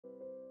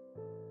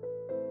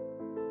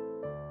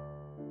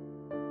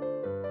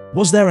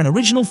Was there an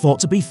original thought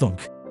to be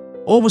Thunk?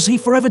 Or was he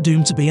forever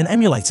doomed to be an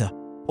emulator?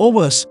 Or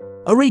worse,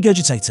 a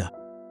regurgitator?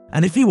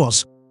 And if he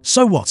was,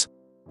 so what?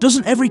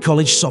 Doesn't every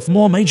college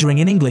sophomore majoring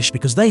in English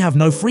because they have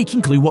no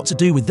freaking clue what to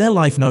do with their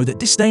life know that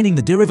disdaining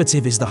the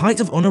derivative is the height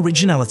of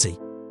unoriginality?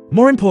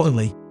 More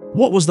importantly,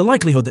 what was the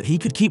likelihood that he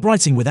could keep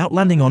writing without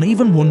landing on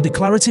even one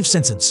declarative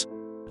sentence?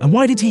 And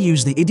why did he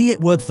use the idiot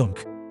word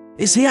thunk?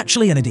 Is he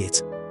actually an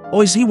idiot?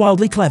 Or is he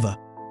wildly clever?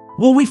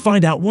 Will we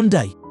find out one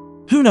day?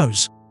 Who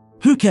knows?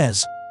 Who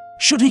cares?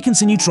 Should he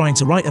continue trying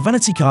to write a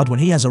vanity card when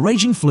he has a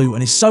raging flu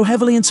and is so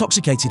heavily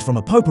intoxicated from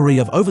a potpourri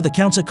of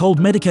over-the-counter cold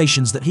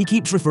medications that he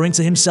keeps referring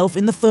to himself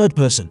in the third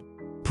person?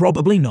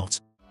 Probably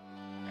not.